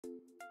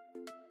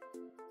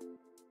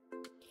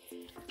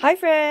Hi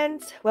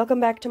friends, welcome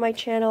back to my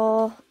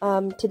channel.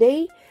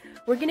 Today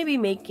we're going to be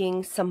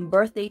making some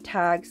birthday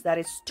tags that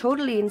is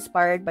totally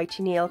inspired by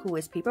Tennille, who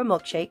is Paper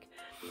Milkshake.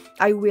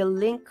 I will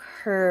link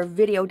her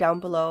video down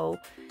below.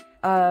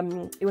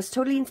 It was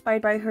totally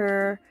inspired by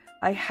her.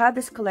 I had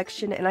this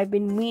collection and I've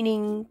been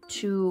meaning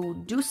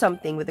to do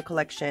something with the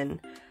collection,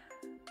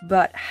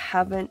 but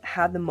haven't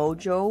had the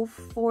mojo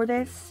for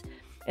this.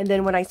 And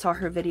then when I saw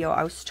her video,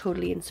 I was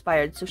totally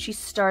inspired. So she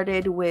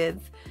started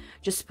with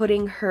just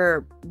putting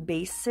her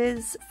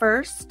bases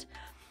first,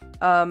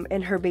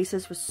 and her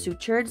bases was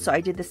sutured, so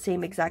I did the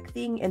same exact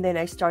thing. And then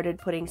I started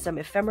putting some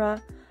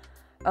ephemera.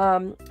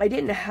 I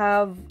didn't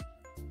have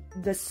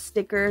the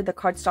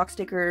cardstock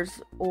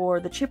stickers or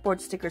the chipboard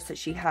stickers that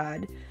she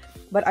had,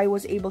 but I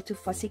was able to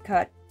fussy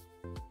cut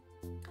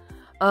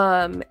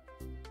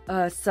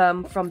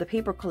some from the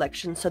paper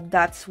collection, so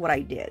that's what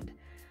I did.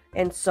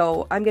 And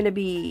so I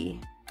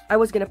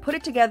was gonna put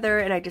it together,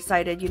 and I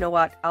decided, you know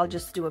what, I'll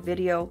just do a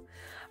video.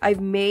 I've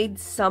made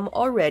some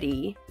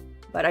already,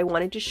 but I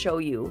wanted to show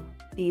you.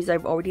 These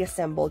I've already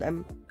assembled.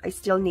 I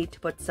still need to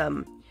put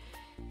some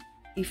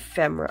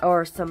ephemera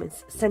or some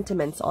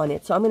sentiments on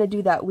it. So I'm going to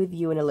do that with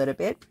you in a little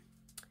bit.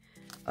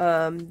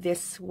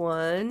 This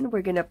one,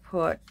 we're going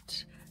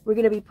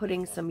to be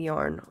putting some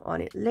yarn on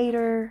it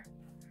later.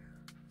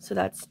 So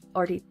that's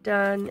already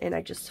done, and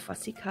I just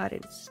fussy cut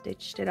and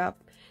stitched it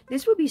up.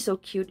 This would be so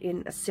cute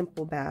in a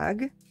simple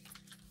bag.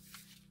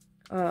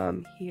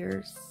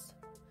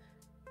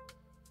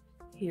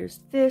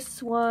 Here's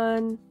this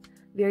one.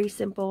 Very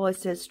simple. It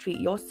says treat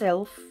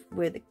yourself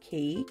with a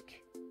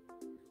cake.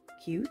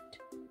 Cute.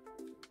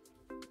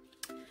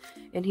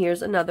 And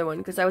here's another one,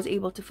 because I was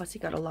able to fussy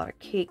cut a lot of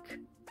cake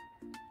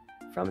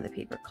from the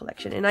paper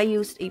collection. And I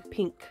used a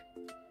pink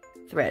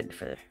thread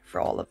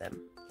for all of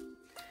them.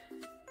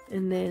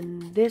 And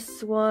then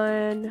this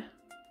one.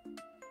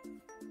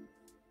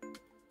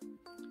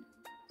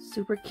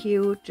 Super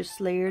cute. Just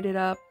layered it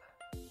up.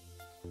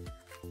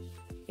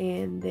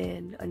 And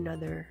then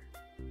another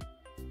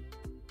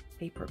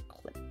paper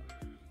clip.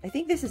 I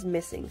think this is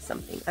missing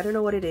something. I don't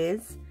know what it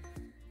is,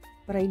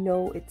 but I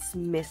know it's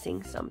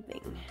missing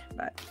something,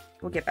 but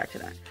we'll get back to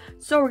that.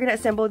 So we're gonna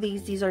assemble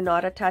these. These are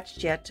not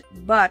attached yet,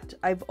 but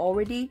I've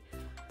already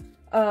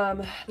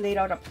laid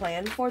out a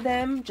plan for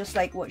them, just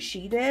like what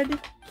she did.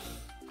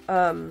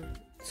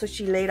 So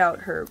she laid out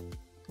her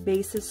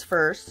bases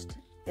first,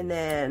 and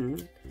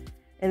then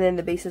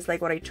the bases,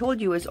 like what I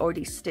told you, is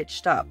already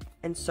stitched up,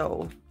 and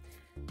so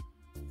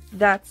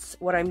that's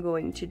what I'm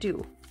going to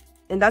do.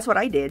 And that's what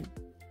I did.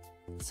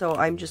 So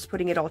I'm just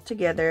putting it all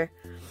together.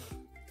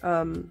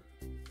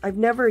 I've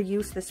never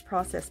used this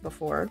process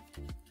before,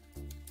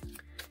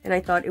 and I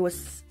thought it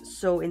was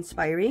so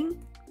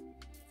inspiring.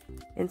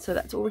 And so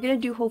that's what we're gonna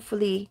do.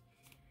 Hopefully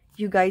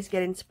you guys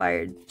get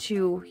inspired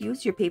to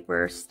use your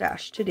paper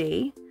stash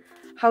today.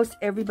 How's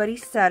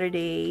everybody's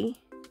Saturday?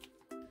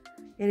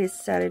 It is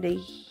Saturday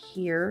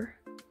here,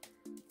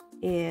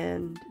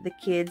 and the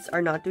kids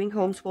are not doing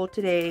homeschool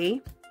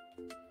today.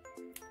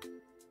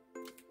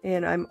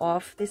 And I'm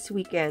off this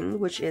weekend,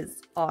 which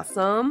is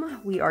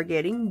awesome. We are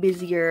getting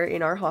busier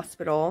in our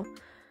hospital.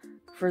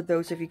 For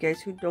those of you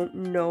guys who don't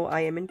know,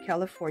 I am in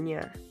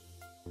California.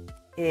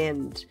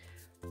 And,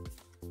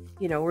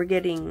 you know, we're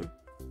getting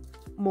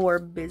more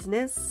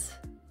business.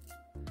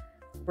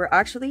 We're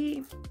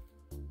actually,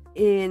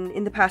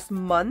 in the past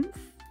month,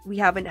 we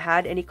haven't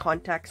had any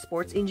contact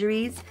sports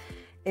injuries.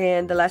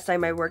 And the last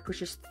time I worked,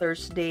 which is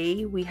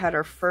Thursday, we had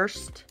our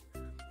first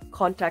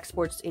contact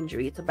sports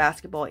injury. It's a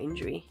basketball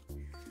injury.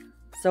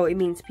 So it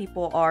means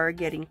people are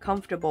getting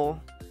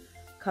comfortable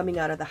coming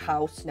out of the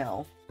house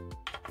now.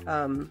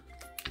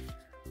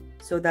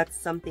 So that's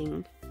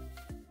something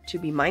to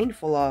be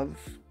mindful of,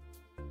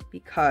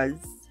 because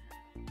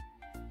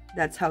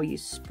that's how you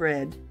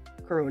spread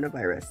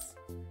coronavirus.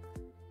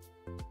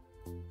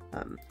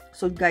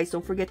 So guys,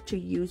 don't forget to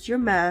use your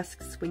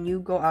masks when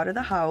you go out of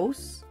the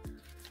house.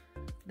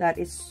 That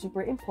is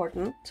super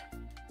important.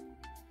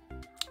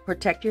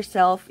 Protect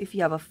yourself if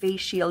you have a face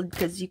shield,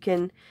 because you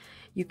can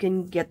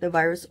get the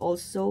virus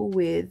also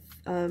with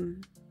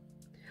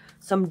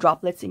some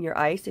droplets in your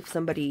eyes. If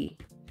somebody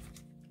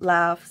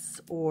laughs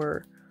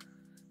or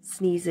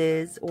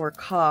sneezes or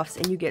coughs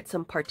and you get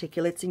some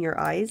particulates in your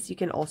eyes, you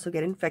can also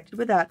get infected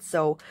with that.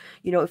 So,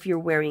 you know, if you're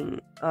wearing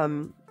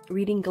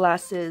reading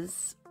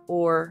glasses,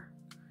 or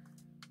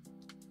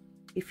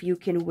if you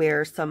can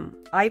wear some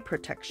eye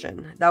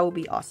protection, that would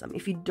be awesome.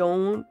 If you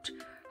don't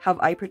have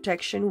eye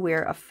protection,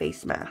 wear a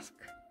face mask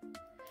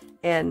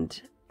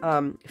and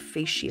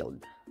face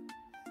shield,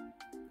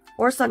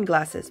 or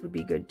sunglasses would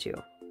be good too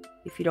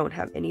if you don't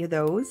have any of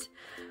those.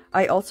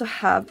 I also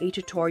have a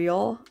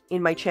tutorial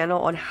in my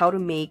channel on how to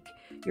make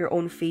your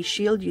own face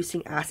shield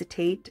using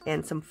acetate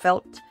and some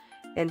felt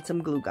and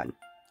some glue gun.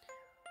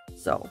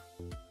 So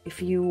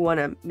if you want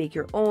to make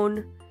your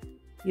own,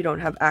 you don't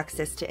have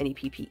access to any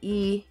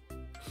PPE,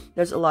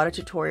 there's a lot of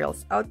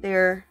tutorials out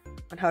there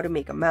on how to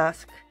make a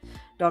mask.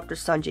 Dr.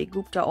 Sanjay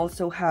Gupta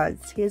also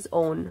has his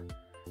own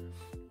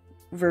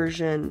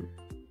version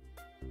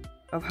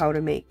of how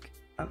to make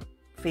a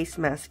face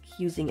mask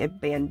using a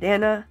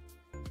bandana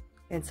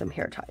and some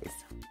hair ties.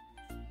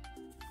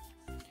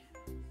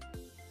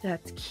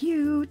 That's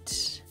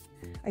cute.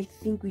 I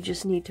think we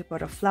just need to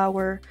put a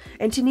flower.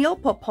 And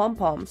Tennille put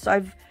pom-poms. So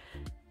I've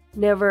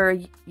never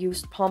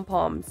used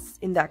pom-poms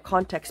in that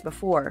context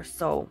before.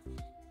 So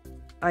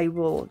I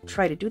will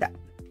try to do that.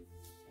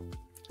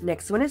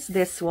 Next one is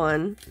this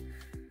one.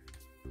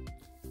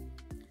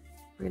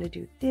 We're going to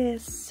do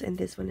this. And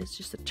this one is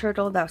just a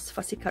turtle that was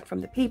fussy cut from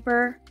the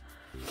paper.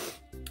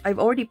 I've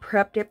already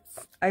prepped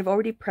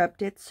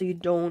it so you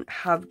don't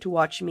have to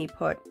watch me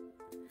put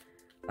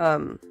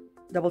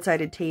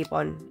double-sided tape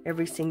on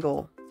every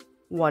single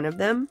one of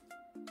them.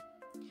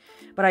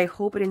 But I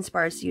hope it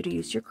inspires you to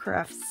use your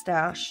craft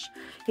stash.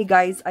 Hey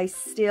guys, I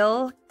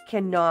still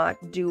cannot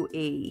do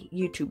a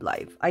YouTube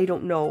live. I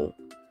don't know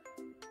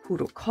who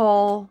to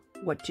call,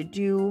 what to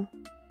do,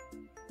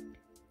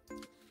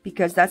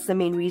 because that's the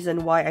main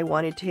reason why I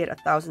wanted to hit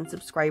 1,000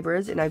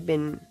 subscribers, and I've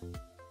been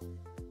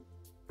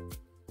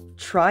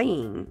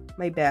trying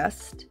my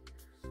best,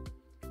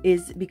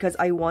 is because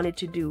I wanted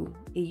to do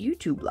a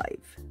YouTube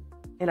live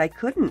and I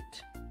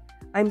couldn't.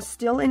 I'm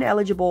still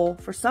ineligible.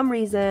 For some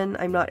reason,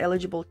 I'm not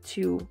eligible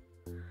to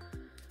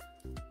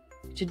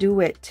do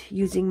it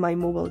using my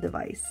mobile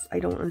device. I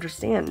don't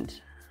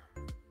understand.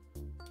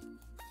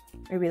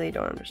 I really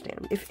don't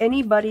understand. If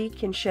anybody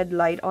can shed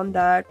light on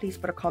that, please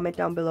put a comment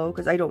down below,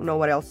 because I don't know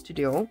what else to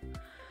do.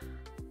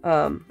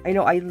 I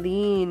know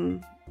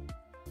Eileen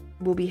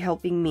will be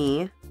helping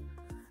me.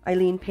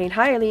 Eileen Payne.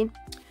 Hi, Eileen.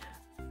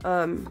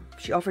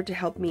 She offered to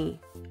help me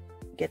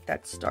get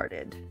that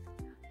started.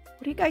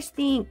 What do you guys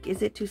think?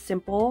 Is it too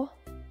simple?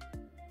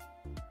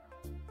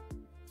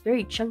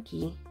 Very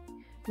chunky.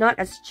 Not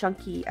as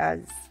chunky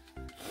as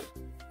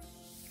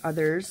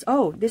others.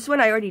 Oh, this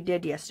one I already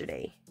did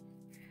yesterday.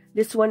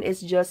 This one is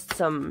just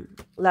some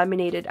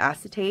laminated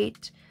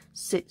acetate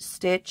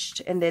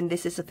stitched, and then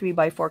this is a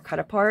 3x4 cut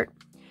apart,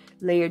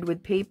 layered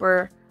with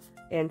paper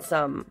and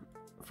some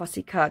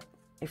fussy cut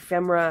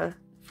ephemera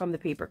from the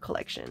paper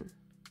collection.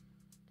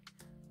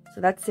 So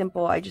that's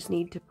simple. I just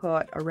need to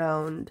put a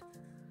round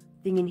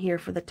thing in here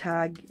for the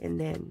tag and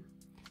then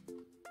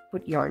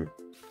put yarn.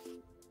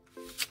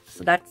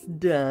 So that's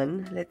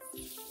done. Let's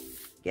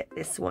get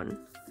this one.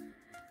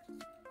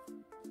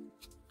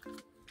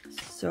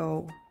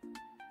 So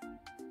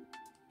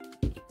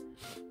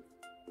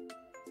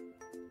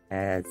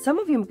as some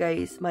of you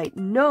guys might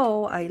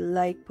know, I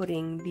like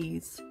putting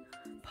these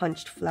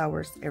punched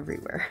flowers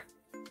everywhere.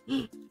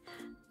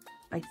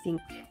 I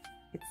think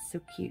it's so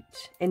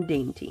cute and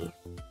dainty.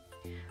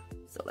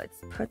 So let's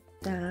put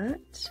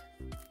that.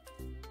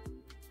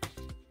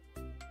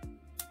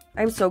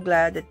 I'm so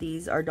glad that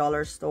these are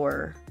dollar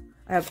store.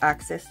 I have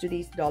access to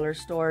these dollar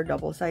store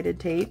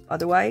double-sided tape.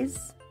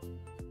 Otherwise,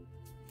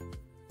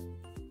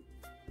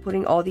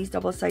 putting all these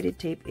double-sided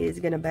tape is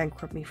gonna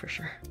bankrupt me for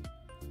sure.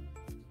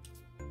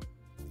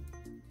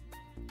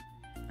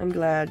 I'm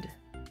glad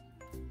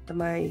that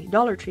my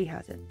Dollar Tree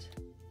has it.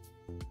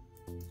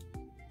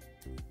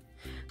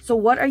 So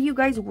what are you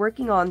guys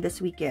working on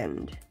this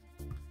weekend?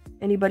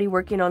 Anybody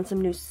working on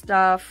some new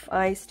stuff?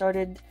 I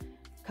started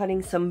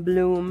cutting some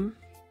bloom.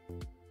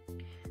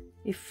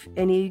 If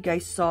any of you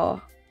guys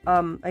saw,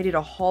 I did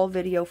a haul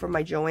video for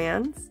my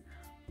Joann's,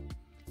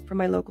 for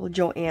my local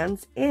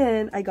Joann's,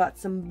 and I got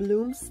some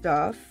bloom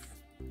stuff.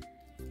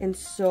 And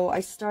so I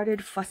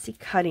started fussy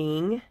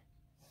cutting,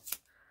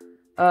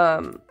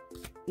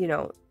 you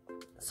know,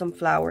 some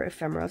flower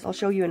ephemeras. I'll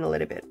show you in a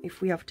little bit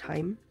if we have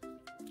time.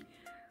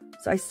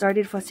 So I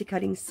started fussy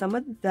cutting some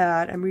of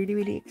that. I'm really,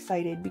 really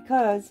excited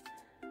because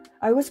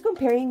I was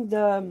comparing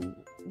the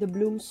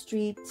Bloom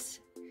Street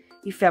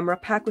ephemera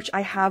pack, which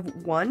I have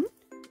one,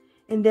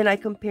 and then I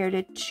compared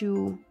it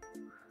to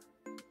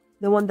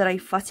the one that I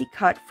fussy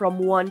cut from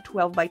one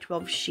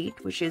 12x12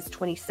 sheet, which is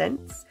 20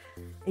 cents,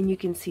 and you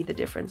can see the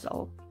difference.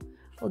 I'll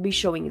be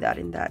showing that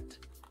in that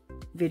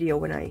video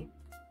when I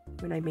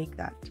make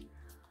that.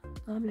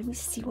 Let me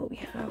see what we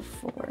have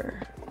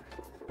for.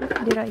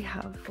 What did I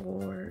have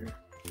for?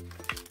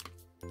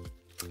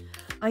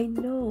 I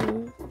know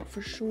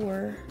for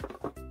sure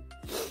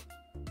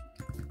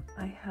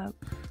I have.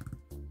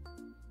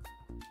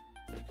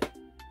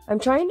 I'm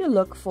trying to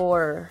look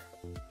for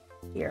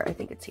here. I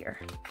think it's here.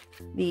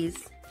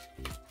 These.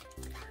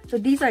 So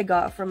these I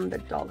got from the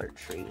Dollar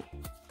Tree.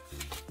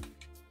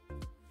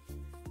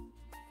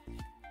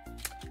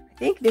 I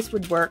think this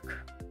would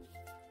work.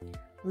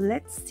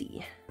 Let's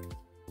see.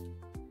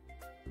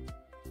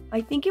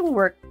 I think it will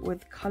work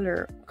with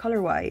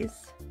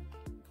color-wise.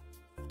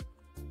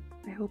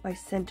 I hope I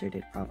centered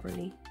it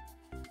properly.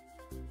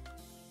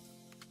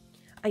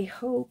 I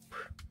hope.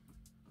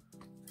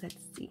 Let's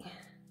see.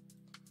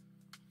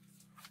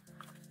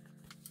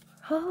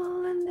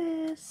 All in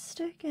this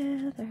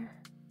together.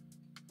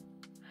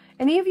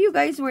 Any of you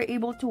guys were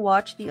able to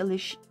watch the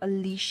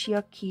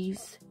Alicia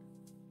Keys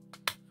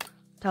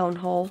town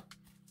hall?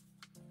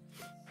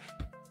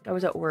 I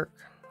was at work,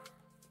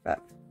 but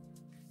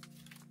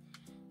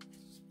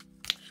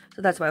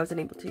so that's why I wasn't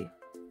able to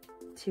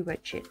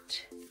watch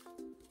it.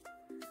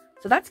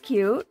 So that's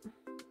cute.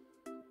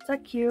 Is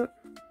that cute?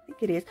 I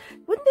think it is.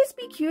 Wouldn't this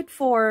be cute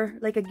for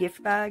like a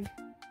gift bag?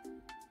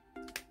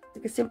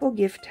 Like a simple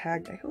gift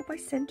tag. I hope I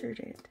centered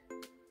it.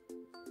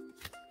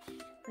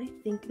 I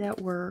think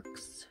that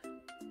works.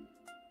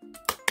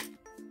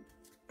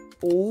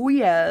 Oh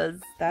yes,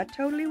 that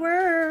totally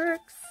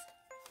works.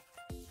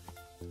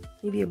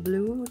 Maybe a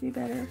blue would be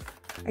better.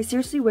 I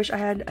seriously wish I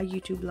had a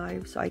YouTube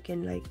live so I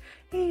can like,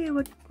 hey,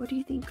 what do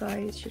you think,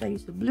 guys? Should I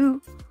use the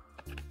blue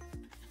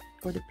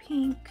or the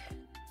pink?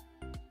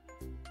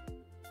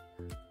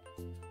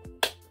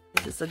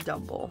 This is a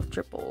double,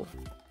 triple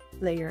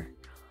layer.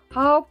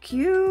 How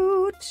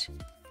cute!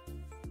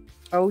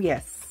 Oh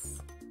yes,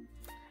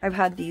 I've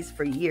had these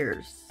for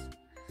years.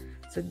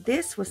 So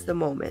this was the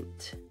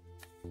moment.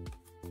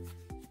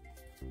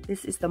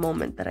 This is the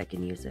moment that I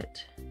can use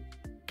it.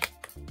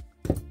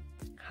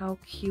 How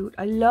cute.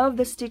 I love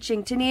the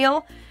stitching.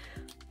 Tennille,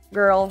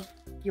 girl,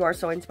 you are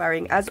so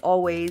inspiring. As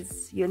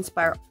always, you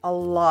inspire a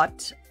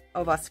lot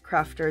of us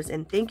crafters.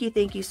 And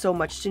thank you so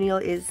much.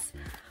 Tennille is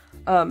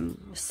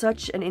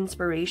such an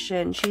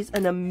inspiration. She's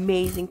an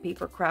amazing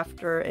paper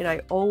crafter. And I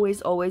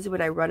always,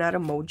 when I run out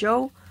of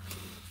mojo,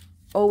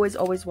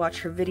 always watch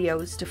her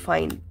videos to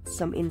find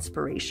some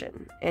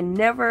inspiration. And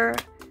never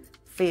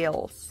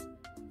fails.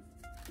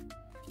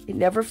 It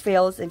never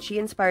fails. And she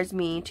inspires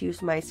me to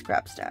use my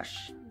scrap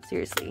stash.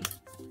 Seriously.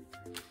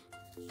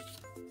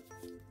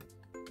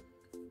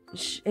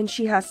 And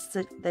she has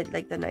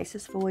like the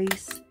nicest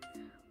voice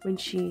when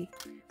she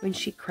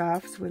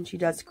crafts, when she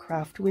does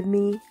craft with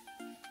me.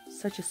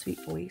 Such a sweet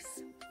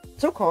voice.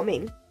 So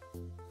calming.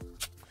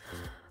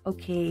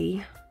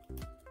 Okay.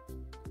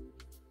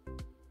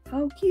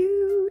 How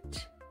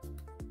cute.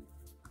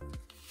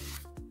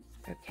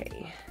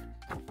 Okay.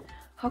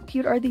 How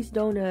cute are these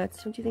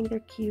donuts? Don't you think they're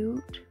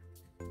cute?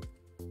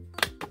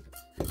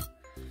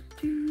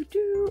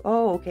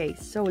 Oh, okay,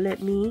 so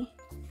there's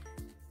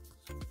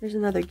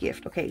another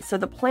gift. Okay, so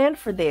the plan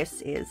for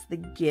this is the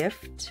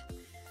gift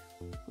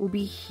will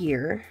be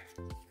here.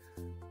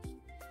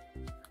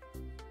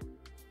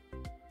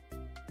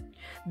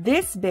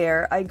 This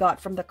bear I got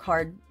from the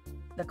card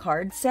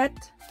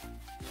set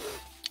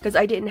because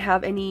I didn't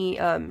have any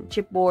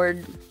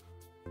chipboard.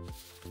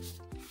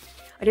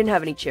 I didn't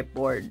have any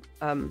chipboard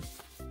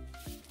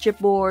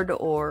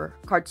or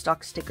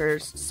cardstock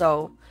stickers.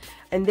 So,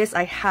 and this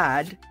I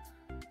had.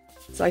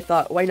 So I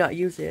thought, why not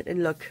use it?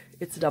 And look,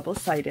 it's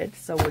double-sided,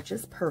 so which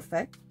is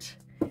perfect.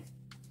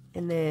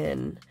 And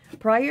then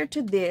prior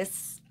to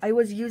this, I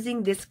was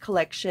using this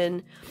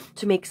collection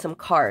to make some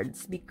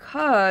cards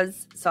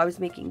because, so I was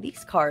making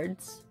these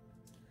cards.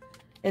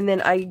 And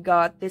then I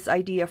got this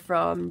idea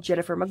from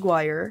Jennifer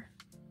McGuire.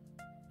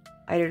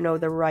 I don't know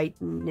the right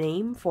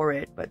name for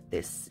it, but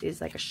this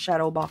is like a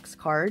shadow box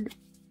card.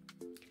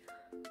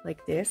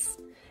 Like this.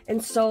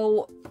 And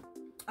so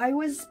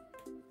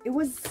it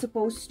was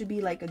supposed to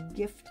be like a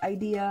gift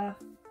idea.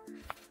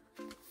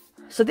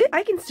 So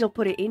I can still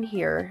put it in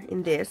here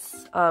in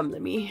this.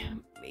 Let me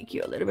make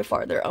you a little bit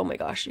farther. Oh my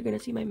gosh, you're gonna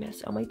see my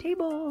mess on my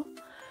table.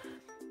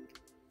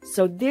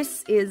 So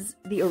this is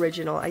the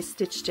original. I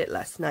stitched it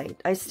last night.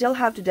 I still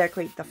have to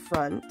decorate the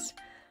front.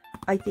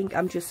 I think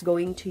I'm just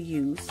going to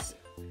use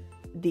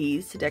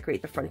these to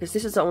decorate the front because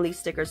this is the only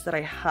stickers that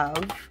I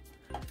have.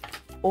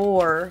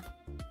 Or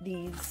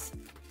these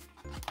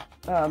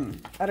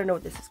I don't know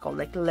what this is called,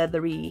 like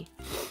leathery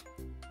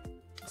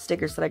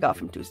stickers that I got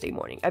from Tuesday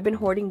Morning. I've been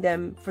hoarding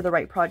them for the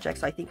right project,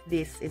 so I think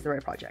this is the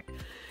right project.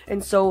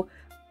 And so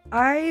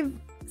I've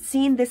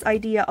seen this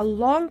idea a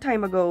long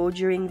time ago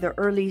during the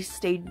early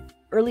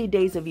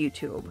days of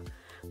YouTube.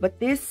 But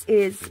this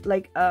is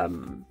like a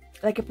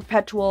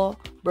perpetual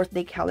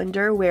birthday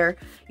calendar where,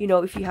 you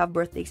know, if you have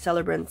birthday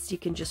celebrants, you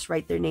can just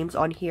write their names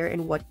on here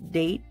and what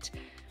date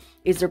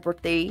is their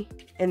birthday,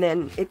 and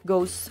then it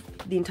goes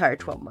the entire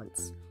 12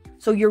 months.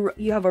 So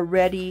you have a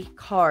ready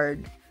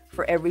card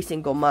for every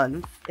single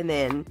month. And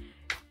then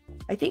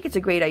I think it's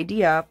a great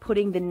idea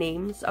putting the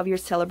names of your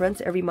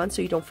celebrants every month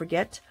so you don't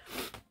forget.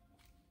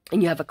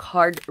 And you have a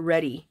card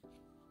ready.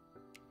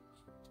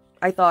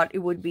 I thought it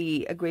would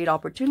be a great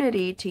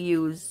opportunity to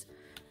use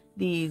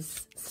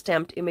these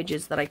stamped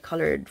images that I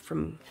colored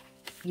from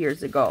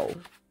years ago.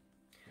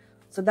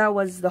 So that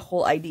was the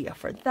whole idea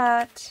for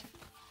that.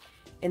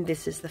 And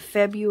this is the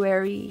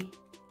February.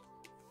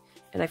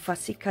 And I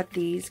fussy cut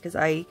these because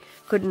I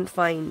couldn't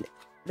find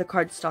the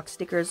cardstock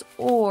stickers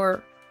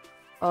or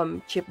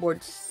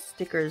chipboard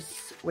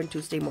stickers when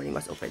Tuesday Morning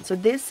was open. So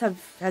this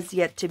has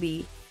yet to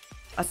be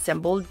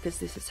assembled because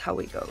this is how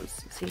it goes.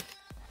 You see?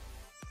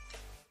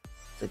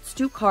 So it's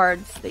 2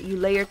 cards that you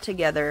layer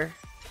together.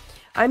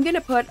 I'm going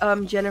to put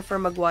Jennifer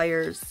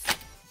McGuire's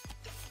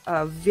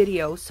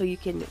video so you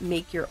can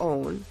make your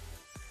own.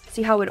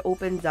 See how it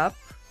opens up?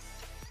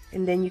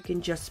 And then you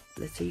can just,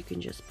 let's say you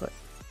can just put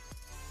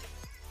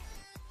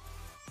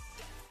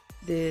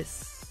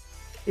this.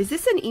 Is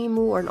this an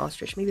emu or an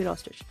ostrich? Maybe an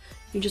ostrich.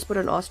 You can just put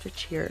an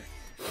ostrich here.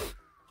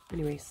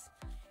 Anyways,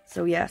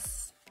 so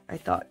yes, I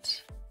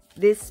thought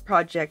this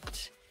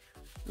project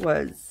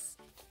was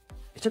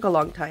It took a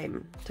long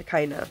time to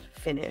kind of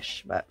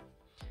finish, but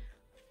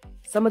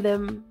some of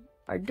them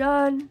are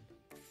done.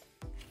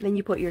 Then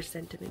you put your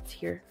sentiments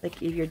here,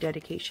 like your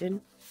dedication.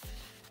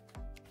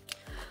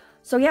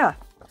 So yeah,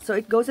 so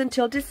it goes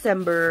until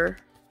December.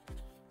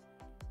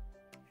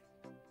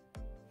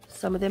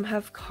 Some of them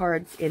have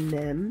cards in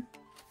them.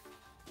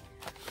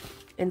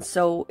 And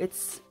so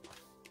it's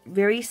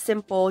very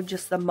simple,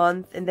 just the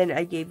month, and then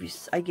I gave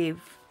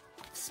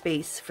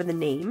space for the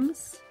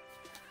names.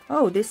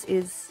 Oh, this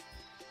is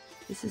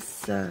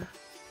 2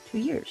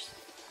 years.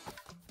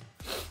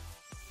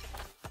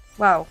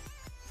 Wow.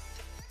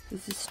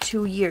 This is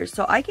 2 years.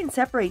 So I can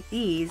separate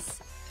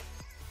these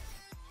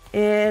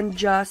and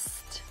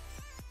just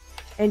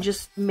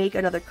make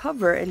another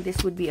cover, and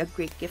this would be a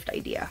great gift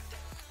idea.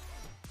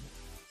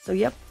 So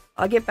yep,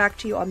 I'll get back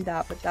to you on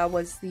that, but that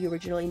was the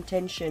original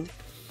intention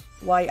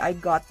why I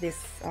got this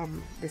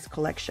this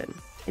collection.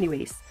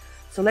 Anyways,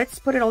 so let's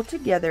put it all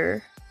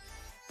together.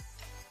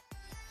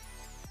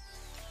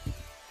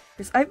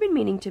 Because I've been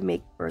meaning to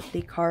make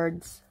birthday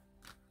cards.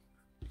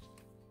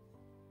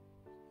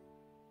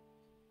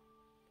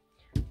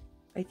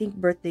 I think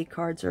birthday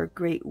cards are a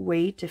great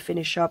way to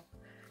finish up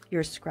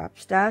your scrap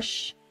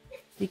stash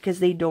because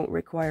they don't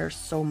require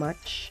so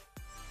much.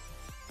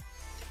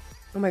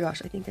 Oh my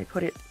gosh, I think I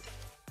put it.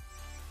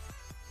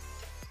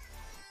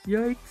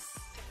 Yikes.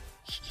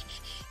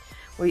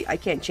 Wait, I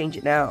can't change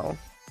it now.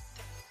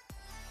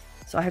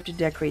 So I have to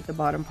decorate the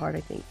bottom part,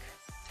 I think.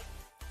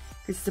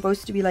 It's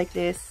supposed to be like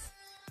this,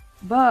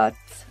 but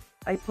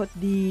I put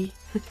the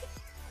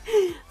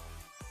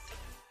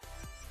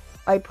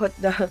I put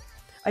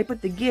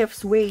the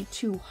gifts way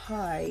too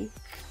high.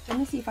 Let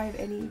me see if I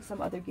have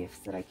some other gifts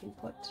that I can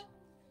put.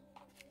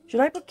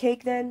 Should I put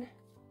cake then?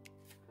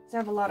 Because I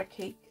have a lot of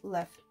cake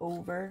left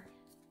over.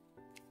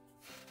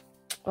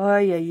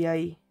 Ay, ay,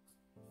 ay.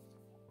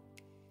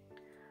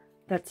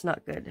 That's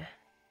not good.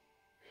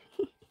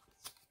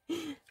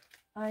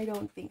 I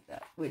don't think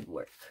that would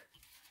work.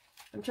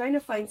 I'm trying to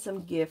find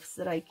some gifts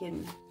that I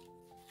can...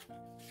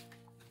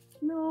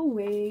 No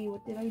way,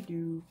 what did I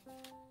do?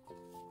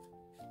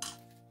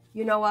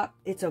 You know what?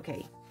 It's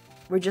okay.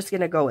 We're just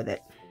gonna go with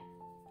it.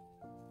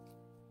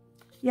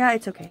 Yeah,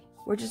 it's okay.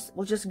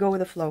 We'll just go with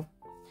the flow.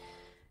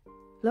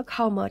 Look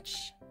how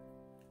much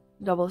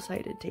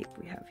double-sided tape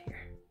we have here.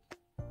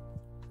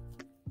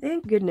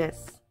 Thank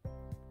goodness.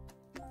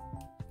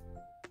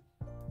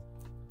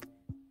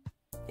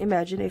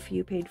 Imagine if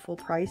you paid full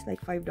price,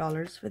 like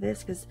 $5 for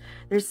this, because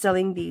they're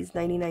selling these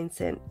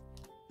 99-cent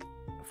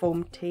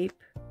foam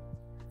tape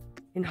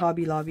in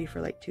Hobby Lobby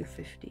for like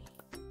 $2.50.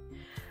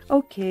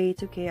 Okay,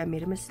 it's okay. I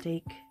made a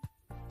mistake.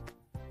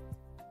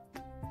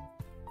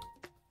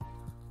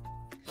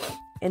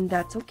 And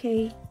that's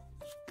okay.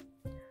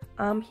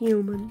 I'm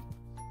human.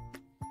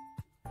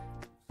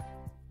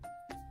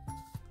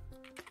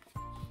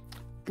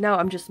 Now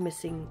I'm just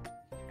missing.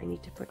 I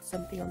need to put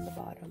something on the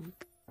bottom.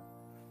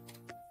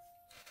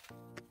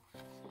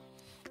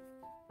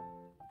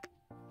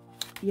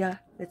 Yeah,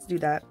 let's do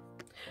that.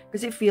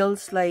 Because it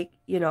feels like,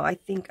 you know, I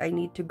think I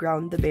need to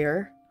ground the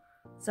bear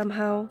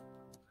somehow.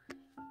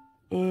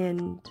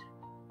 And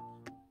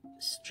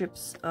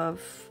strips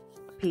of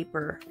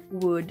paper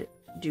would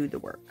do the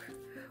work.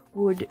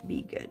 Would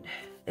be good.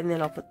 And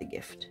then I'll put the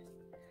gift.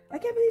 I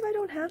can't believe I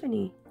don't have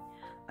any.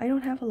 I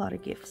don't have a lot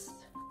of gifts.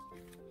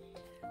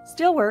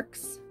 Still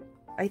works,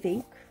 I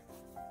think.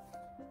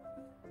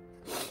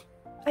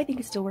 I think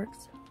it still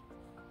works.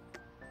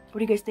 What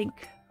do you guys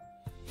think?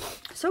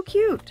 So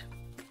cute.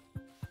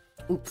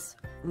 Oops.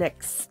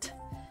 Next.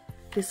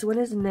 This one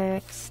is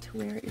next.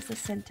 Where is the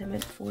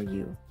sentiment for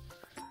you?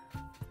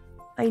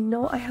 I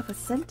know I have a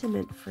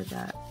sentiment for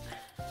that.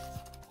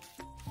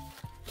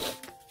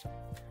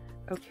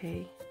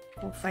 Okay.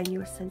 We'll find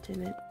you a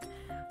sentiment.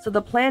 So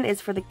the plan is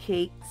for the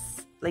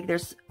cakes. Like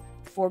there's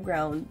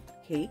foreground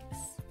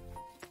cakes.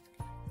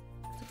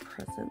 It's a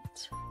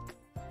present.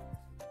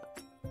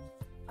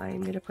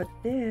 I'm going to put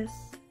this.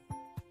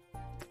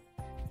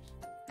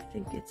 I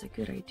think it's a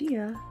good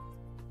idea.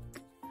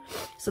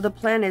 So the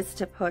plan is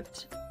to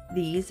put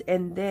these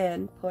and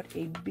then put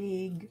a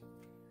big,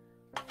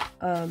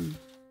 guys,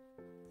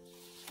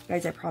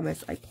 I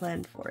promise I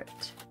planned for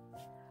it.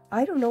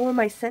 I don't know where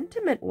my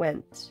sentiment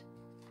went.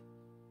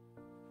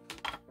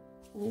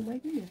 Oh my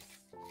goodness.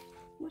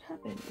 What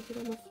happened? Is it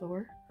on the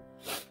floor?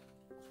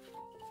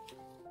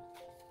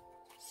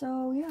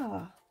 So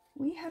yeah,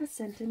 we had a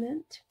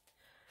sentiment.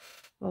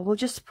 Well, we'll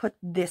just put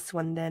this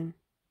one then.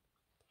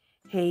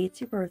 Hey,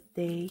 it's your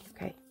birthday.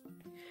 Okay.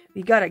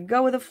 We gotta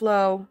go with the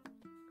flow.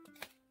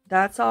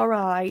 That's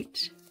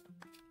alright.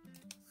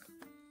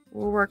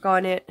 We'll work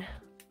on it.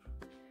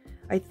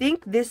 I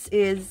think this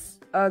is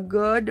a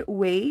good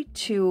way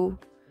to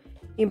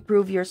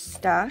improve your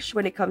stash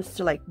when it comes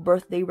to like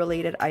birthday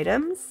related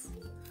items.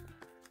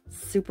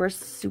 Super,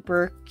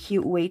 super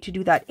cute way to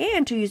do that.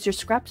 And to use your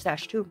scrap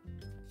stash too.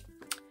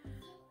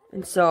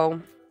 And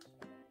so,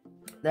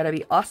 that'll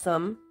be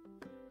awesome.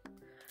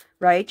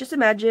 Right? Just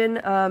imagine,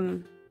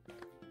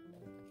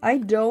 I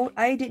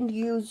didn't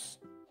use,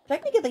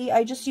 technically,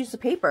 I just used the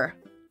paper.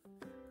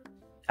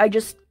 I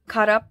just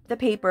cut up the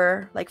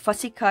paper, like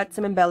fussy cut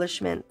some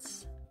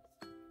embellishments.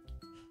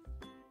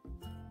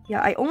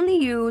 Yeah, I only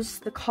use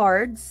the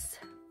cards.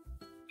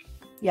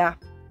 Yeah,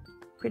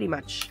 pretty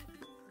much.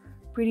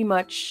 Pretty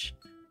much.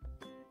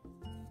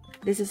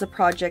 This is a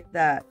project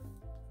that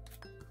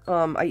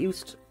I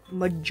used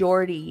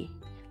majority,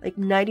 like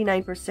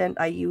 99%,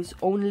 I use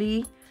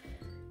only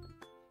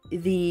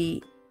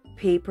the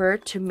paper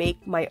to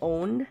make my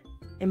own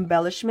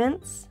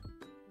embellishments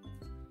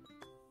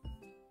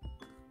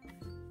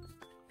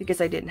because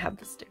I didn't have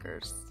the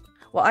stickers.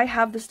 Well, I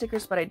have the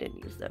stickers, but I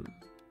didn't use them.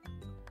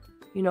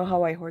 You know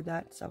how I hoard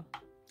that, so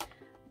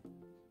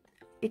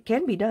it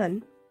can be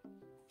done.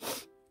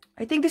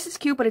 I think this is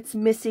cute, but it's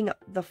missing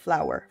the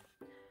flower.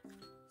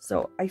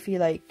 So I feel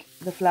like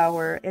the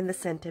flower and the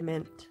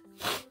sentiment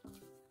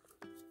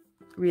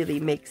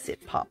really makes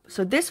it pop.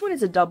 So this one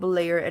is a double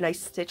layer and I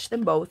stitched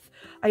them both.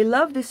 I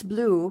love this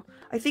blue.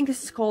 I think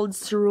this is called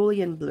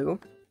cerulean blue.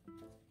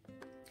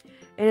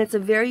 And it's a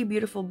very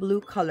beautiful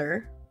blue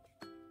color.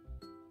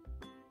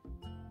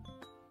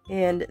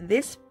 And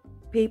this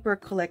paper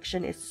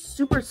collection is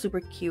super, super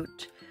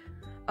cute.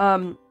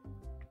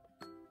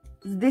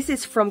 This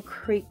is from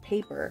Crepe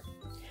Paper.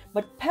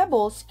 But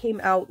Pebbles came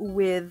out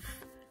with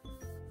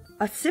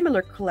a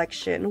similar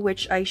collection,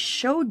 which I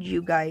showed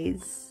you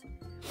guys.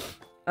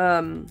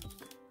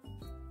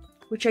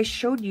 Which I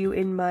showed you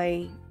in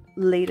my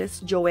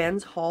latest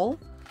Joann's haul.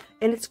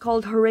 And it's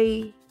called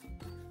Hooray.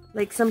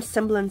 Like some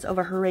semblance of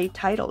a Hooray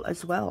title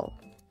as well.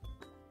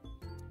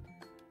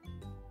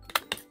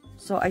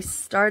 So I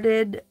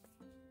started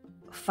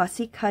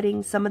fussy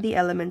cutting some of the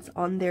elements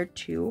on there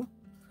too.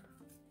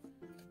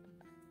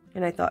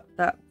 And I thought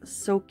that was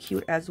so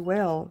cute as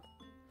well.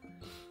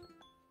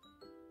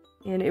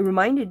 And it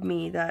reminded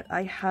me that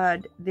I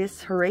had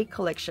this Hooray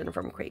collection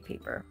from Crepe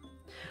Paper.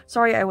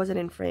 Sorry I wasn't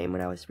in frame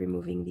when I was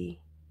removing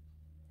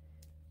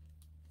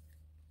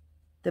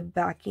the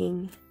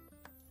backing.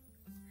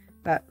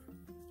 But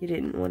you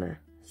didn't want to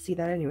see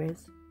that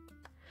anyways.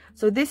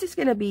 So this is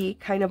going to be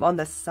kind of on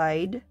the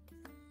side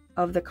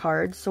of the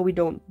card so we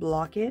don't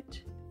block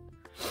it.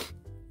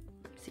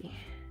 Let's see.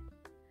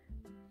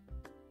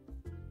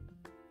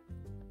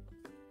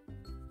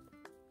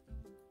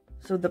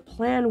 So the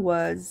plan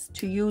was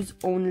to use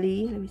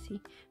only, let me see,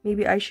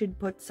 maybe I should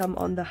put some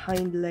on the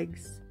hind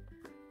legs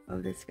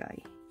of this guy.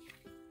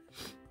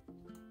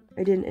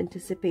 I didn't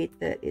anticipate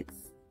that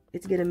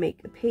it's gonna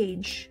make a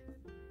page.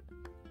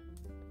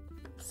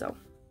 So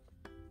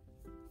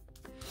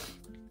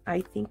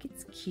I think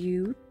it's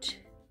cute.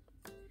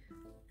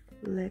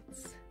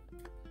 Let's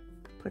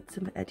put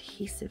some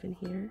adhesive in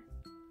here.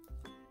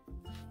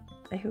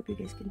 I hope you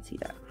guys can see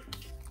that.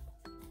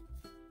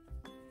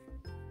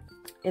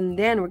 And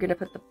then we're gonna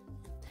put the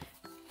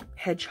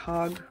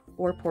hedgehog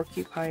or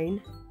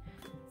porcupine.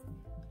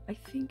 I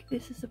think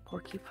this is a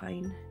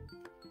porcupine.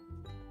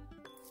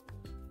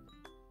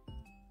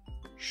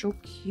 So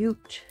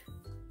cute.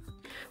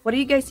 What are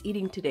you guys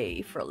eating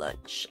today for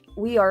lunch?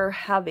 We are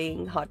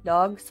having hot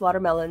dogs,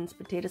 watermelons,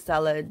 potato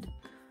salad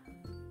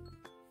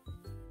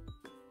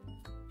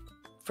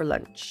for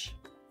lunch.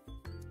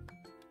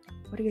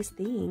 What do you guys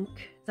think?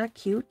 Is that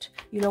cute?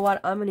 You know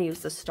what? I'm gonna use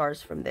the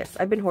stars from this.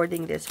 I've been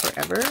hoarding this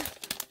forever.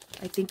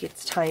 I think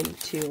it's time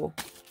to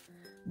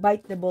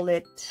bite the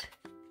bullet.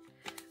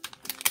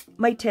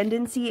 My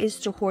tendency is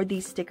to hoard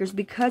these stickers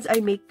because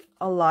I make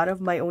a lot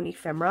of my own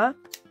ephemera.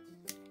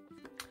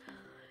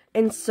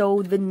 And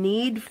so the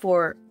need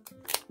for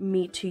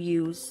me to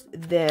use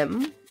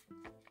them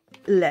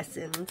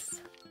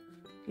lessens.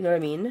 You know what I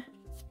mean?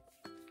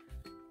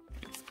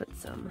 Let's put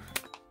some.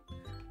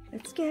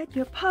 Let's get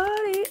your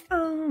party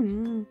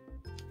on.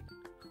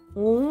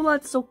 Oh,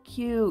 that's so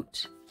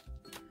cute.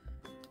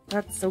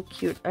 That's so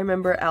cute. I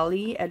remember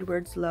Ali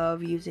Edwards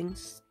loved using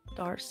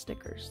star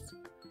stickers.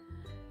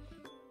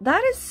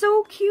 That is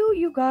so cute,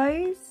 you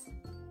guys.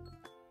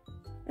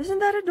 Isn't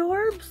that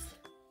adorbs?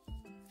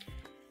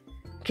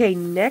 Okay,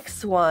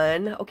 next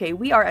one. Okay,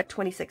 we are at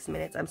 26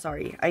 minutes. I'm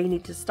sorry. I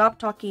need to stop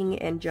talking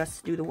and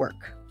just do the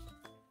work.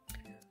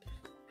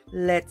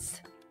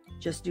 Let's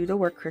just do the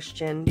work,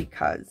 Christian,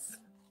 because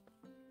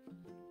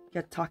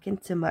you're talking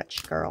too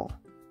much, girl.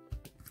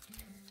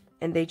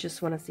 And they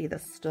just want to see the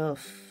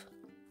stuff.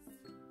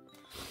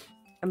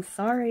 I'm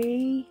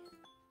sorry.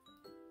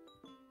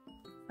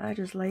 I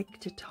just like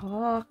to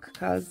talk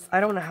because I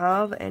don't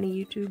have any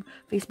YouTube,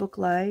 Facebook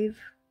Live.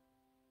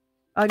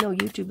 Oh no,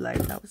 YouTube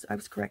Live. I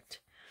was correct.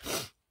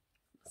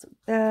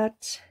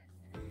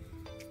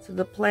 So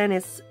the plan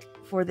is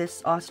for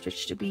this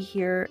ostrich to be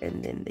here,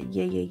 and then the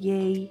yay yay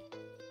yay.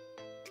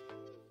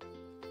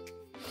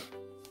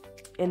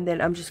 And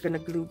then I'm just gonna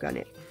glue gun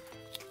it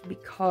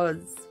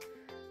because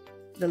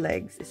the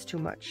legs is too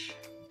much.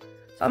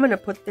 So I'm gonna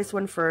put this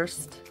one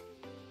first.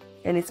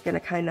 And it's gonna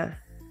kind of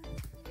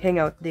hang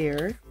out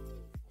there.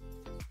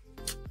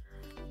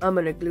 I'm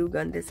gonna glue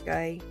gun this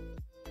guy.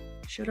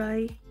 Should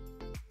I?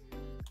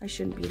 I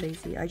shouldn't be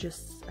lazy. I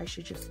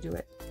should just do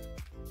it.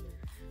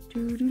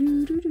 Do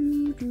do do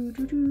do do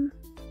do do.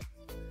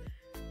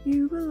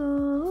 You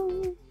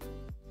belong.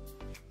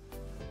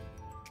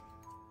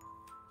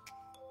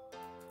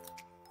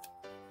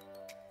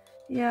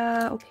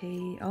 Yeah,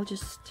 okay, I'll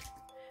just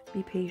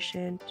be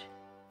patient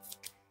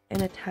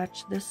and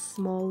attach the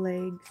small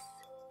legs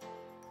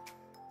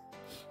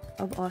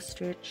of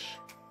ostrich.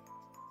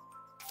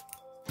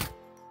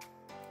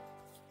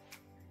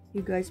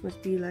 You guys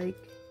must be like,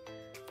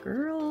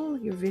 girl,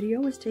 your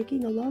video is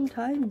taking a long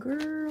time,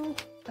 girl.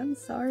 I'm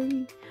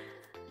sorry.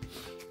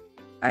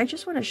 I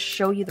just want to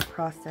show you the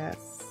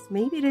process.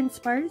 Maybe it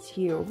inspires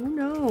you. Who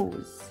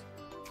knows?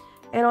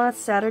 And on a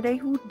Saturday,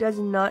 who does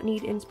not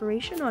need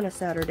inspiration on a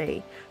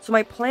Saturday? So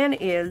my plan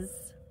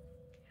is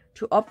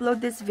to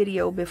upload this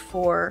video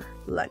before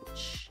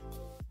lunch.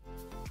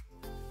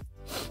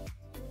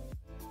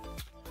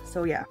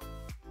 So yeah,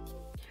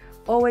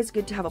 always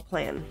good to have a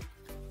plan.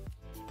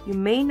 You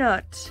may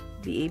not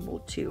be able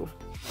to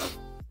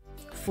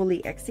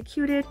fully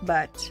execute it,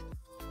 but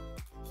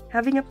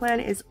having a plan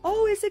is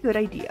always a good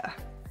idea.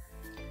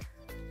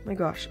 My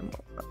gosh, I'm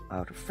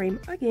out of frame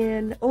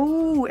again.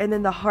 Oh, and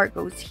then the heart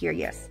goes here.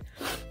 Yes,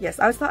 yes.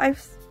 I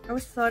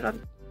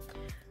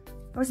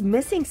was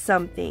missing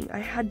something. I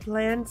had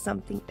planned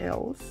something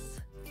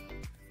else.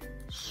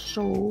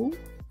 So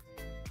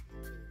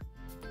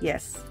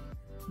yes,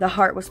 the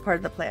heart was part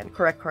of the plan.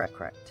 Correct, correct,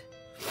 correct.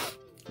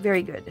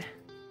 Very good.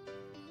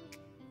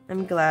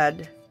 I'm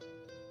glad,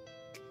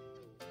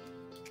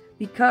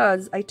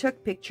 because I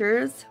took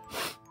pictures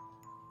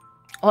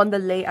on the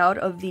layout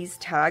of these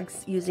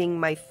tags using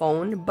my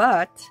phone,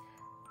 but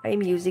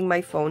I'm using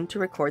my phone to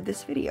record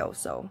this video,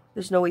 so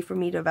there's no way for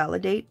me to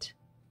validate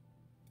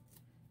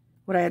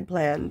what I had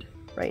planned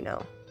right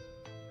now.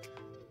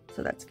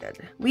 So that's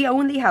good. We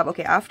only have,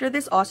 okay, after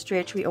this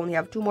ostrich, we only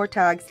have 2 more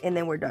tags and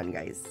then we're done,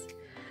 guys.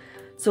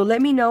 So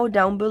let me know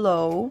down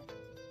below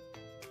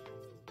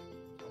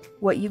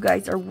what you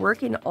guys are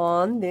working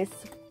on this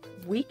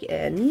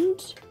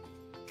weekend.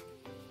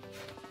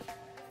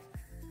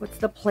 What's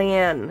the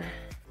plan?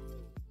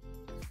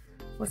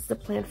 What's the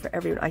plan for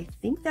everyone? I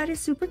think that is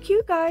super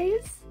cute,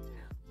 guys.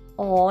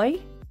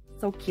 Oi,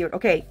 so cute.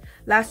 Okay,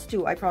 last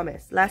 2, I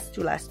promise. Last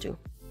two.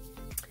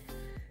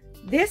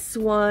 This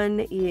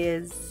one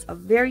is a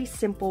very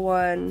simple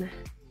one.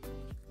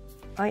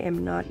 I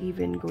am not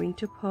even going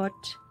to put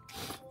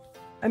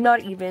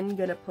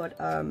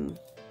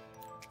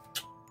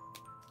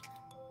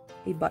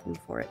a button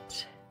for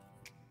it.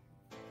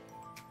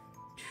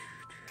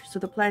 So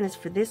the plan is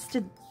for this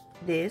to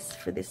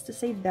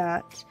say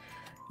that.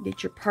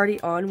 Get your party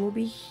on will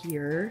be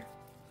here.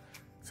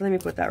 So let me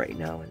put that right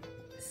now and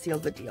seal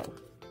the deal.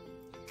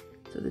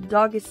 So the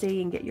dog is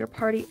saying get your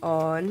party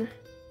on.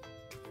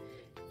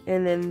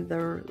 And then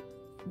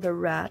the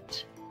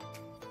rat.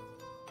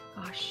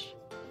 Gosh.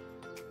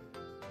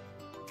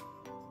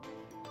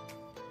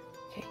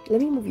 Okay,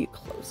 let me move you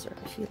closer.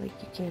 I feel like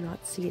you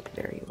cannot see it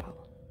very well.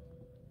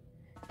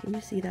 Can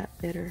you see that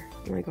better?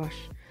 Oh my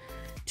gosh.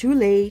 Too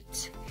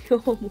late.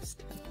 You're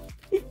almost done.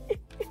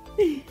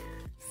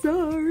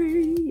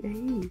 Sorry.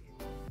 Hey.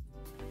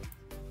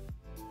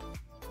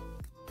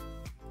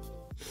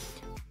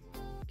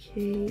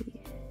 Okay.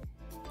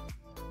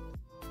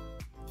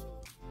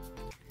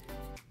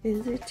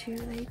 Is it too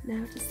late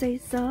now to say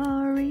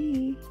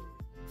sorry?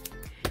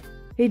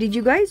 Hey, did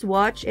you guys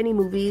watch any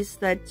movies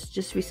that's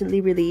just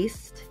recently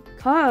released?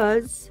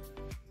 Because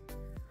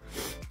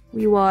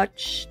we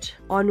watched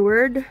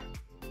Onward.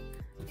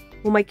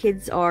 Well, my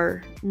kids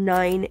are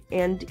 9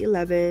 and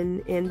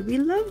 11 and we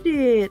loved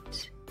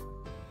it.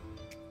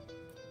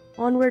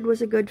 Onward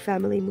was a good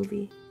family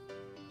movie.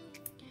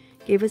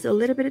 Gave us a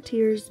little bit of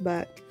tears,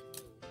 but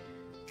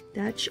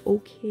that's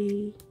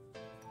okay.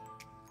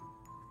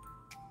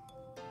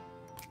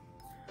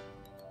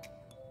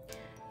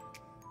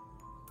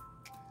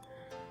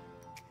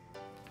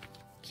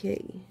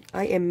 Okay,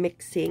 I am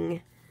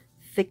mixing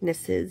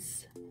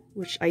thicknesses,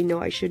 which I know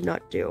I should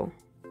not do.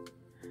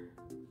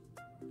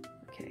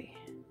 Okay.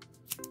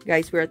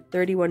 Guys, we're at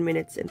 31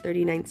 minutes and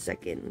 39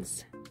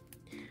 seconds.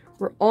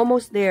 We're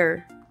almost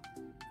there.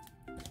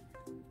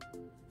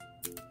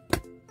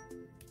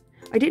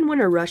 I didn't want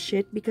to rush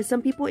it because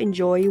some people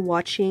enjoy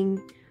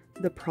watching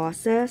the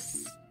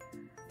process.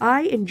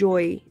 I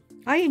enjoy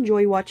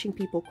watching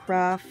people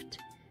craft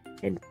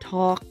and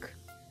talk.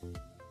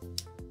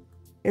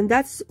 And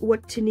that's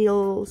what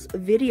Tennille's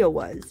video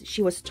was.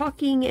 She was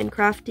talking and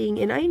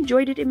crafting and I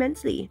enjoyed it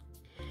immensely.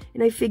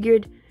 And I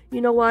figured, you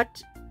know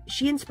what?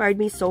 She inspired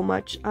me so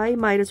much. I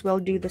might as well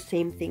do the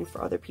same thing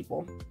for other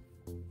people.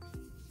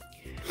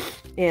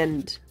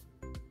 And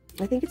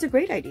I think it's a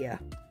great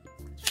idea.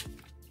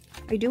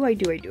 I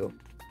do.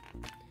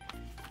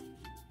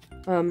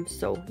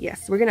 So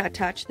yes, we're gonna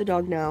attach the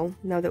dog now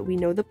that we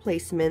know the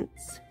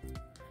placements.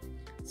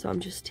 So I'm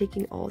just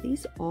taking all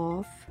these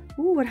off.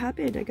 Ooh, what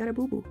happened? I got a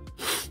boo-boo.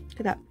 Look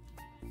at that.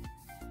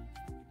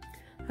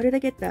 How did I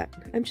get that?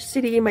 I'm just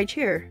sitting in my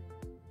chair.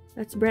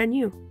 That's brand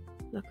new.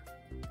 Look.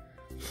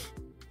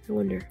 I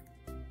wonder.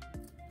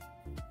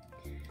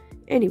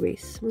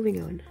 Anyways,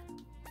 moving on.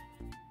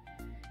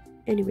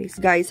 Anyways,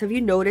 guys, have you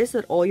noticed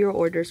that all your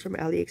orders from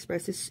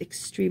AliExpress is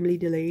extremely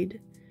delayed?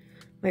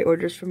 My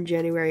orders from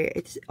January,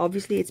 it's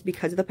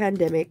because of the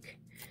pandemic.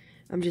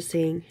 I'm just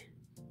saying.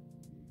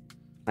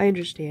 I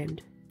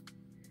understand.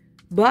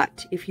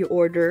 But if you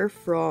order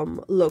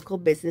from local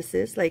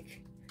businesses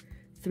like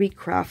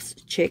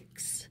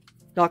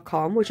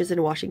 3craftschicks.com, which is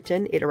in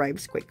Washington, it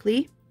arrives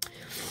quickly.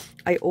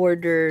 I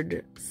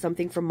ordered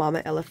something from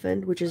Mama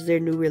Elephant, which is their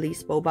new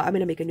release boba. I'm going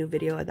to make a new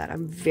video of that.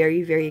 I'm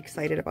very, very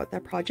excited about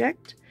that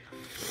project.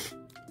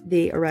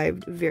 They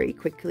arrived very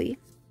quickly.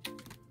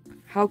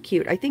 How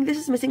cute. I think this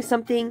is missing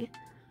something.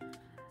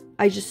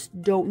 I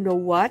just don't know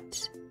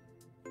what.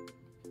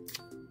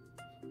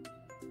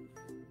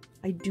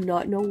 I do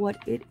not know what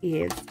it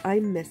is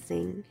I'm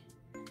missing.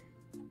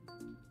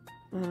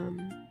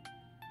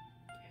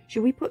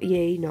 Should we put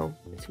yay? No,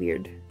 it's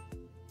weird.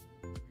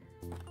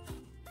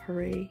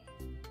 Hooray.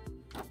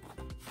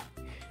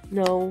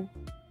 No,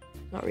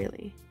 not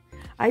really.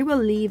 I will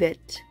leave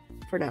it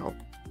for now.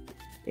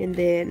 And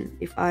then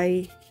if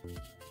I'm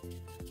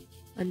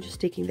just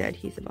taking the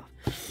adhesive off.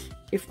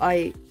 If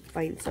I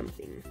find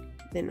something,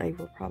 then I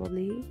will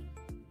probably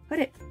put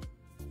it.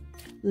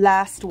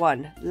 Last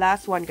one,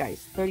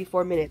 guys.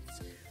 34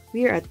 minutes.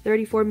 We are at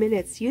 34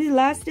 minutes. You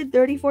lasted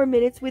 34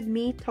 minutes with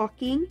me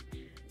talking.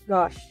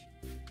 Gosh,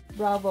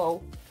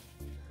 bravo.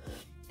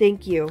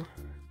 Thank you.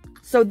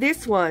 So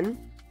this one,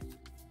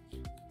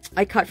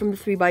 I cut from the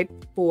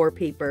 3x4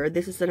 paper.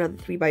 This is another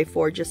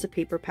 3x4, just a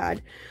paper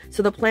pad.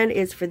 So the plan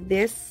is for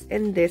this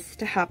and this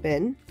to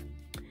happen.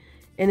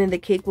 And then the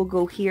cake will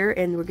go here,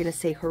 and we're going to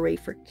say hooray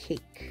for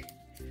cake.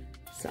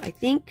 So I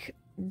think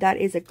that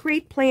is a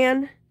great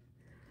plan.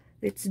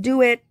 Let's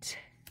do it.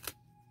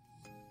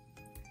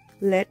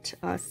 Let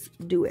us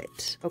do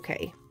it.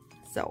 Okay,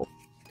 so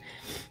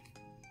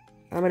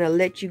I'm going to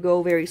let you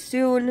go very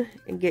soon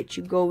and get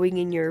you going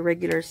in your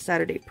regular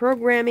Saturday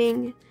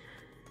programming.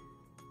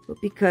 But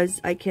because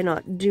I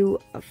cannot do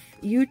a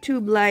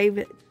YouTube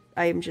live,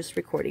 I am just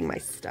recording my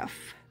stuff.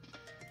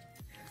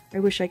 I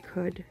wish I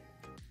could.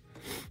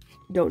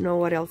 Don't know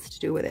what else to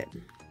do with it.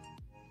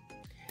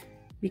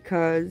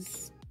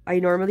 Because I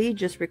normally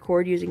just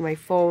record using my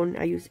phone.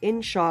 I use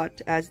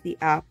Inshot as the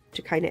app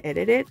to kind of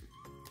edit it.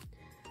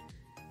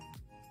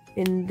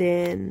 And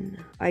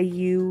then I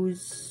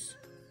use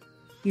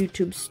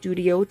YouTube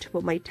Studio to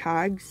put my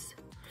tags.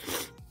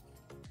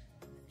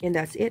 And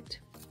that's it.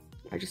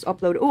 I just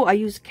upload. Oh, I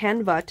use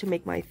Canva to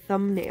make my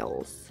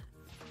thumbnails.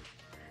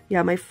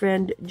 Yeah, my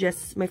friends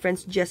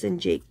Jess and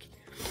Jake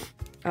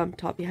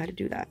taught me how to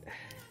do that.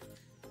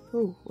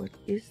 Oh, what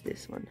is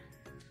this one?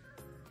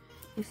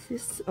 Is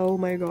this? Oh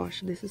my gosh,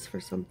 this is for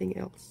something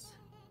else.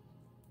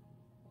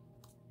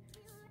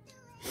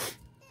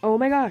 Oh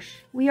my gosh,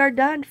 we are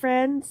done,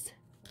 friends.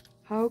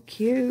 How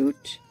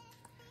cute.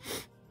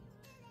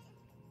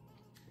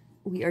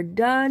 We are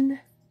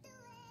done.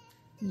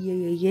 Yay,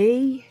 yay,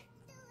 yay.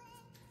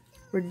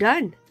 We're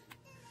done.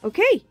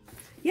 Okay.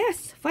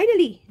 Yes,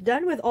 finally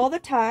done with all the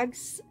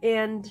tags.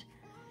 And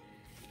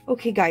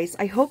okay, guys,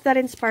 I hope that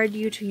inspired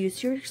you to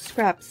use your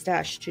scrap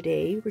stash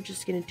today. We're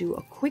just going to do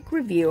a quick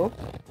review.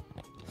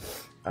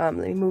 Let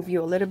me move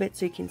you a little bit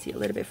so you can see a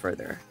little bit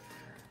further.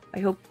 I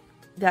hope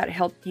that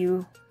helped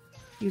you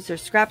use your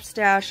scrap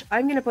stash.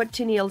 I'm going to put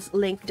Tennille's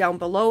link down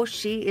below.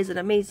 She is an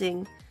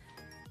amazing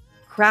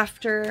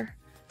crafter,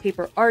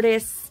 paper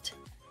artist,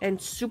 and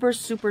super,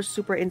 super,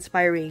 super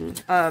inspiring.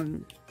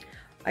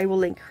 I will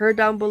link her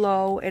down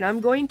below. And I'm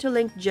going to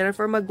link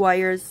Jennifer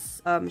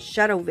Maguire's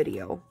shadow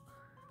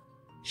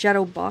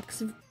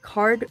box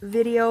card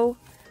video,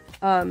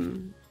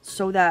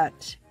 so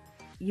that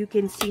you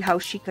can see how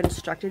she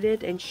constructed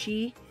it. And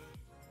she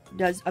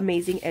does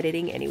amazing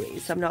editing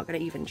anyways, so I'm not going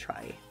to even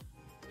try.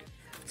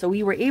 So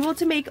we were able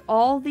to make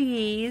all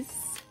these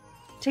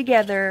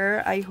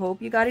together. I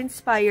hope you got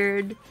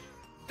inspired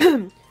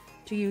to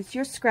use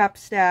your scrap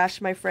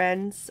stash, my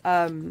friends.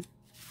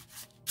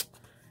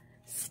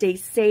 Stay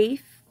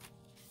safe.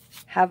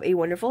 Have a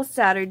wonderful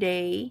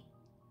Saturday.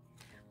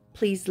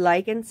 Please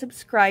like and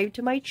subscribe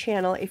to my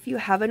channel if you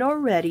haven't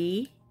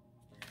already.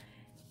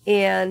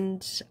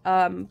 And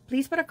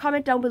please put a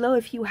comment down below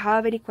if you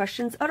have any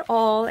questions at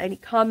all, any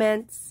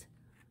comments.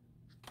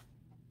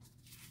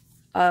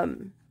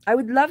 I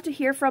would love to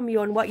hear from you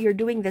on what you're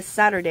doing this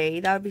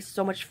Saturday. That would be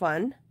so much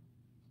fun.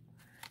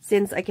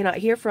 Since I cannot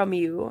hear from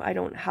you, I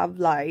don't have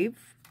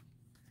live.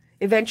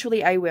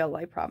 Eventually I will,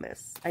 I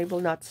promise. I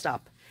will not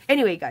stop.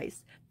 Anyway,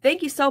 guys,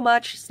 thank you so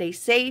much. Stay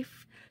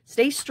safe.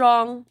 Stay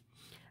strong.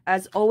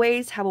 As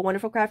always, have a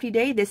wonderful crafty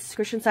day. This is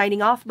Christian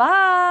signing off.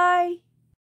 Bye!